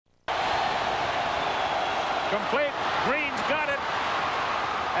Complete. Green's got it.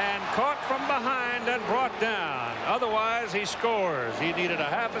 And caught from behind and brought down. Otherwise, he scores. He needed a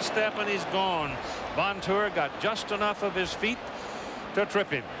half a step, and he's gone. Montour got just enough of his feet to trip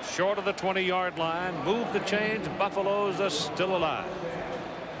him. Short of the 20-yard line. Move the chains. Buffaloes are still alive.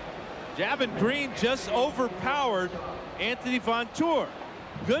 Javon Green just overpowered Anthony Montour.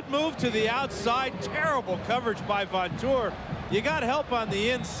 Good move to the outside. Terrible coverage by Montour. You got help on the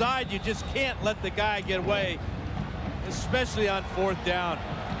inside. You just can't let the guy get away, especially on 4th down.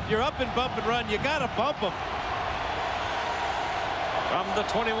 If you're up and bump and run, you got to bump him. From the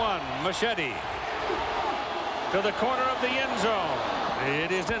 21, Machete to the corner of the end zone.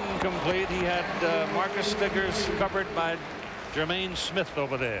 It is incomplete. He had Marcus Stiggers covered by Jermaine Smith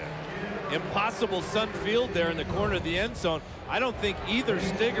over there. Impossible sun field there in the corner of the end zone. I don't think either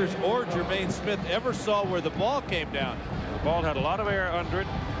Stiggers or Jermaine Smith ever saw where the ball came down. The ball had a lot of air under it,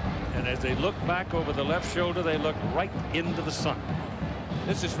 and as they looked back over the left shoulder, they looked right into the sun.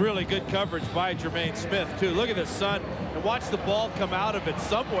 This is really good coverage by Jermaine Smith, too. Look at the sun, and watch the ball come out of it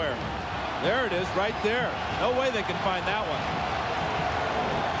somewhere. There it is, right there. No way they can find that one.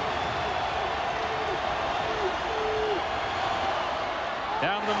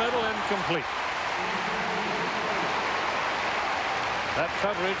 Down the middle, incomplete. That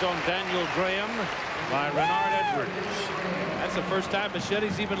coverage on Daniel Graham by Renard Edwards. That's the first time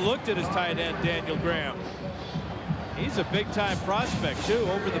Machete's even looked at his tight end, Daniel Graham. He's a big-time prospect, too,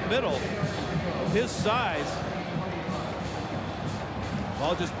 over the middle. His size.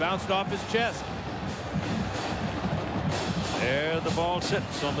 Ball just bounced off his chest. There the ball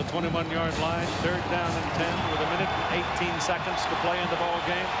sits on the 21-yard line. 3rd down and 10 with 1 minute and 18 seconds to play in the ball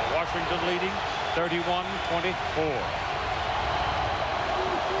game. Washington leading 31-24.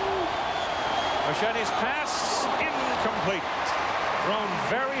 Machete's pass incomplete. Thrown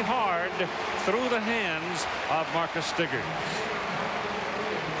very hard through the hands of Marcus Stiggers.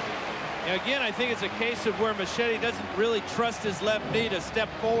 Again, I think it's a case of where Machete doesn't really trust his left knee to step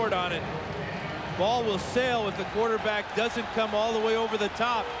forward on it. Ball will sail if the quarterback doesn't come all the way over the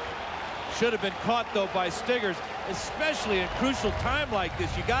top. Should have been caught, though, by Stiggers, especially in crucial time like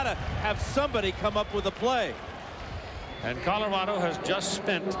this. You got to have somebody come up with a play. And Colorado has just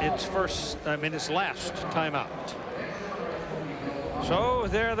spent its last timeout. So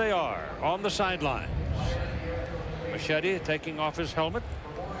there they are on the sidelines. Machete taking off his helmet,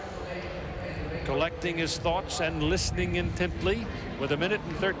 collecting his thoughts and listening intently with 1 minute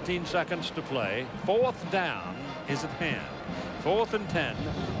and 13 seconds to play. 4th down is at hand. 4th and 10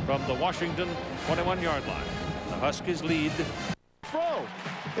 from the Washington 21-yard line. The Huskies lead. Bro,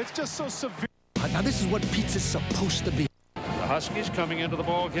 it's just so severe. Now this is what pizza's supposed to be. The Huskies coming into the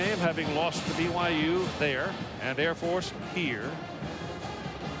ball game having lost to BYU there and Air Force here.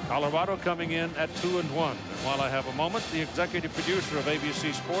 Colorado coming in at 2-1. And while I have a moment, the executive producer of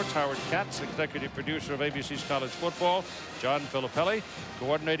ABC Sports, Howard Katz, executive producer of ABC's College Football, John Filippelli,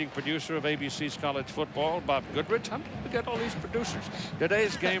 coordinating producer of ABC's College Football, Bob Goodrich. How did we get all these producers?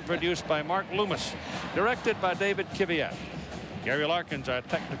 Today's game produced by Mark Loomis, directed by David Kiviat. Gary Larkins, our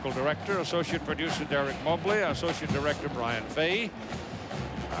technical director, associate producer Derek Mobley, associate director Brian Fay,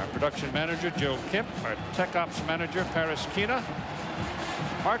 our production manager Joe Kemp, our tech ops manager Paris Kina,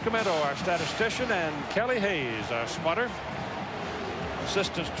 Mark Amento, our statistician, and Kelly Hayes, our spotter.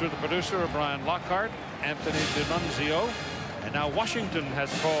 Assistants to the producer are Brian Lockhart, Anthony DiNunzio, and now Washington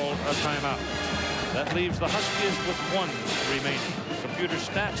has called a timeout. That leaves the Huskies with 1 remaining. Computer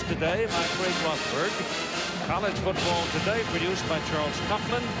stats today by Craig Rothberg. College Football Today produced by Charles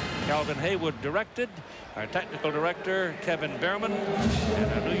Coughlin. Calvin Haywood directed. Our technical director Kevin Behrman,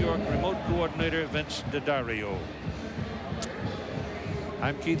 and our New York remote coordinator Vince DiDario.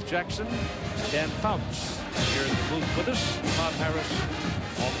 I'm Keith Jackson. Dan Fouts here in the booth with us. Bob Harris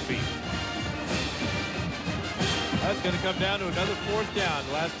on the field. That's going to come down to another 4th down.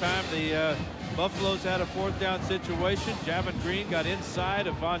 Last time the Buffaloes had a 4th down situation. Javon Green got inside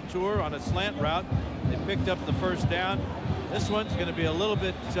of Montour on a slant route. They picked up the 1st down. This one's going to be a little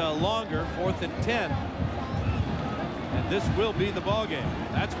bit longer, 4th and 10. And this will be the ball game.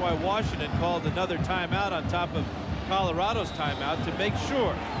 That's why Washington called another timeout on top of Colorado's timeout to make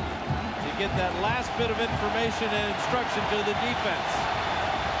sure to get that last bit of information and instruction to the defense.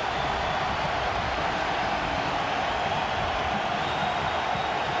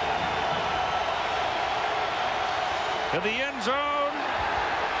 To the end zone.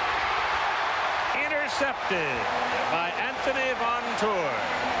 Intercepted by Anthony Montour.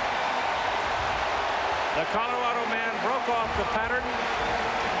 The Colorado man broke off the pattern.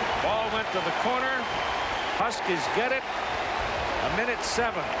 Ball went to the corner. Huskies get it. 1 minute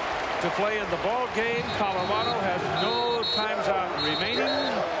 7 to play in the ball game. Colorado has no times out remaining.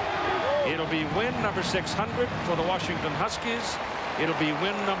 It'll be win number 600 for the Washington Huskies. It'll be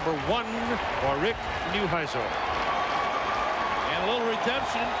win number 1 for Rick Neuheisel. And a little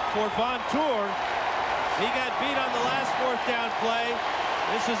redemption for Von Tour. He got beat on the last 4th down play.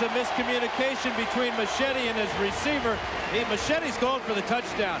 This is a miscommunication between Machete and his receiver. Machete's going for the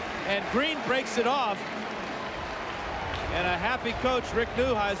touchdown, and Green breaks it off. And a happy coach, Rick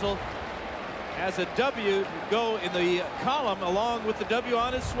Neuheisel, has a W go in the column along with the W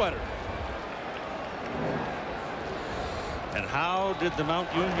on his sweater. And how did the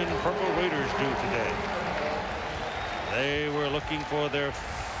Mount Union Purple Raiders do today? They were looking for their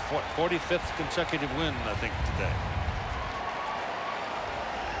 45th consecutive win, I think, today.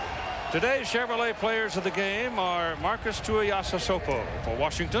 Today's Chevrolet players of the game are Marcus Tuiasosopo for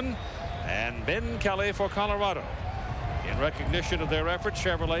Washington and Ben Kelly for Colorado. In recognition of their efforts,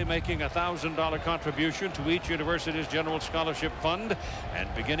 Chevrolet making a $1,000 contribution to each university's general scholarship fund. And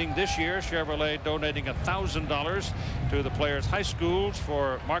beginning this year, Chevrolet donating $1,000 to the players' high schools.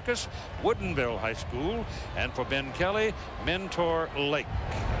 For Marcus, Woodinville High School, and for Ben Kelly, Mentor Lake.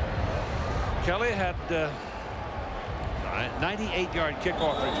 Kelly had 98-yard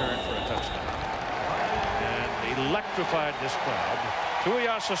kickoff return for a touchdown and electrified this crowd.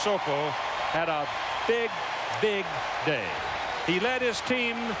 Tuiasosopo had a big day. He led his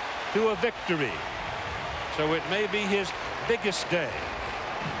team to a victory, so it may be his biggest day.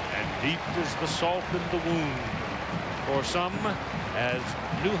 And deep is the salt in the wound for some as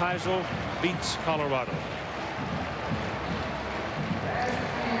Neuheisel beats Colorado.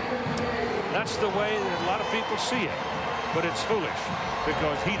 That's the way that a lot of people see it, but it's foolish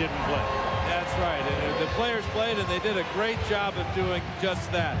because he didn't play. That's right. And the players played, and they did a great job of doing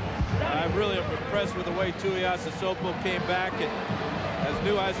just that. I really am impressed with the way Tuiasosopo came back, and as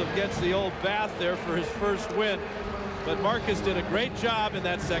Neuheisel gets the old bath there for his first win. But Marcus did a great job in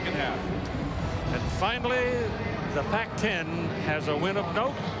that second half. And finally, the Pac-10 has a win of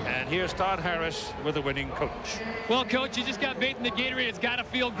note, and here's Todd Harris with a winning coach. Well, Coach, you just got bait in the Gatorade. It's got to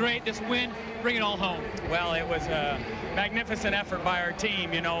feel great. This win, bring it all home. Well, it was a magnificent effort by our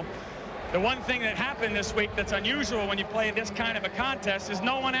team. You know, the one thing that happened this week that's unusual when you play this kind of a contest is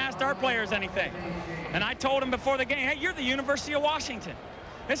no one asked our players anything. And I told them before the game, hey, you're the University of Washington.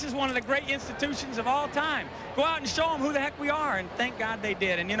 This is one of the great institutions of all time. Go out and show them who the heck we are, and thank God they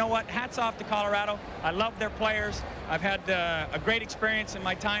did. And you know what? Hats off to Colorado. I love their players. I've had a great experience in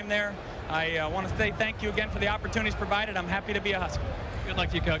my time there. I want to say thank you again for the opportunities provided. I'm happy to be a Husky. Good luck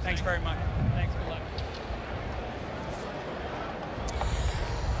to you, Coach. Thanks very much. Thanks. Good luck.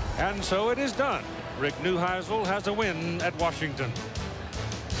 And so it is done. Rick Neuheisel has a win at Washington.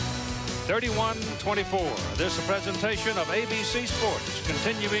 31-24. This is a presentation of ABC Sports,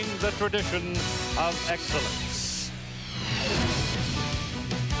 continuing the tradition of excellence.